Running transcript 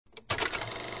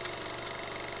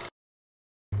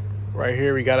Right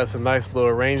here we got us a nice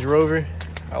little Range Rover.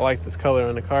 I like this color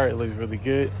on the car, it looks really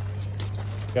good.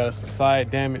 Got us some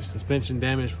side damage, suspension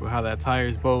damage for how that tire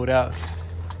is bowed out.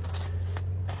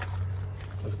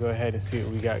 Let's go ahead and see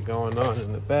what we got going on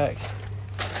in the back.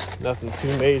 Nothing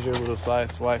too major, little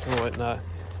side swipes and whatnot.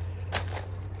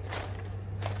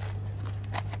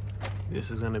 This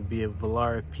is gonna be a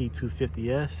Velar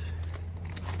P250S.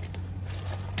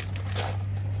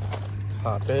 Let's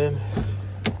hop in.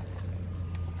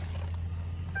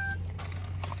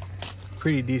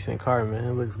 Pretty decent car, man.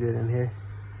 It looks good in here.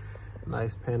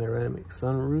 Nice panoramic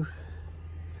sunroof.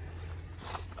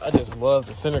 I just love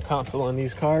the center console on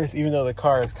these cars, even though the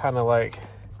car is kind of like,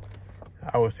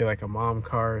 I would say like a mom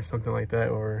car or something like that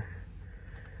or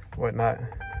whatnot.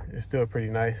 It's still pretty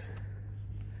nice.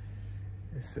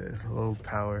 It says low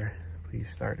power, please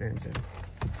start engine.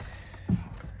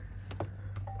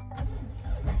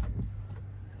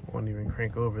 Won't even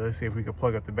crank over. Let's see if we can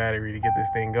plug up the battery to get this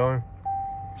thing going.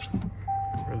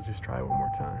 We'll just try it one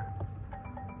more time.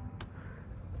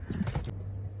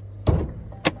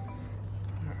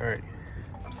 All right,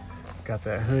 got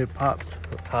that hood popped.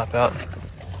 Let's hop out.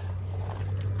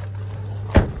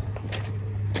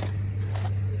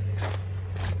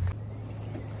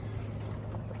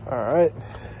 All right,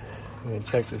 I'm gonna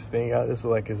check this thing out. This is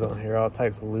like it's on here, all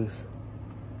types of loose.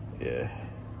 Yeah,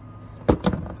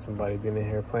 somebody been in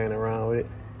here playing around with it.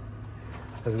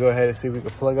 Let's go ahead and see if we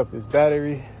can plug up this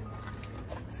battery,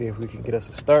 see if we can get us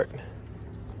a start.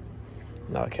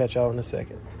 And I'll catch y'all in a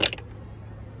second.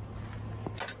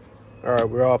 All right,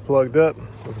 we're all plugged up.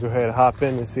 Let's go ahead and hop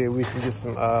in and see if we can get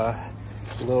some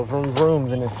little vroom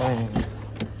vrooms in this thing.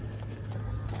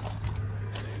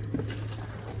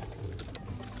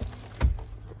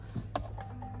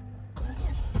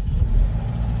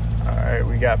 All right,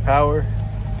 we got power.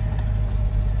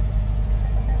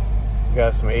 We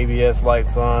got some ABS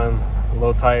lights on,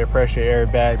 low tire pressure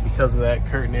airbag because of that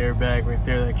curtain airbag right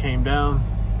there that came down.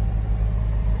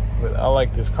 But I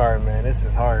like this car, man. This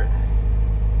is hard.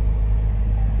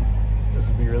 This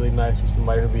would be really nice for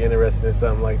somebody who'd be interested in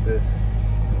something like this.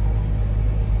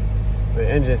 The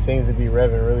engine seems to be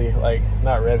revving really, like,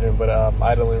 not revving, but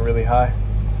idling really high.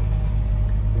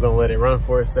 I'm gonna let it run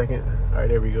for a second. All right,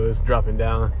 there we go, it's dropping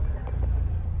down.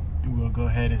 And we'll go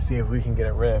ahead and see if we can get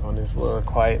a rev on this little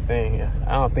quiet thing. Yeah,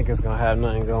 I don't think it's gonna have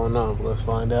nothing going on, but let's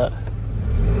find out.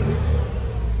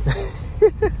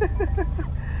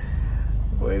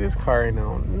 Boy, this car ain't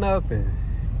on nothing.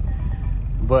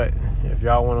 But if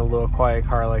y'all want a little quiet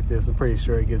car like this, I'm pretty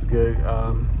sure it gets good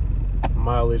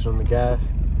mileage on the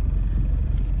gas.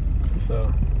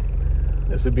 So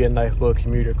this would be a nice little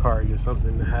commuter car, just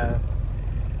something to have.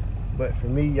 But for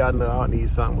me, y'all know I need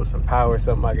something with some power,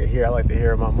 something I can hear. I like to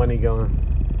hear my money going.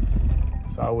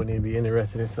 So I wouldn't even be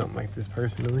interested in something like this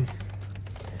personally.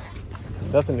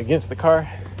 Nothing against the car.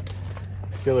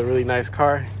 Still a really nice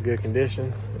car, good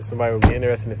condition. If somebody would be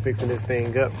interested in fixing this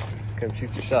thing up, come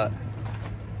shoot your shot.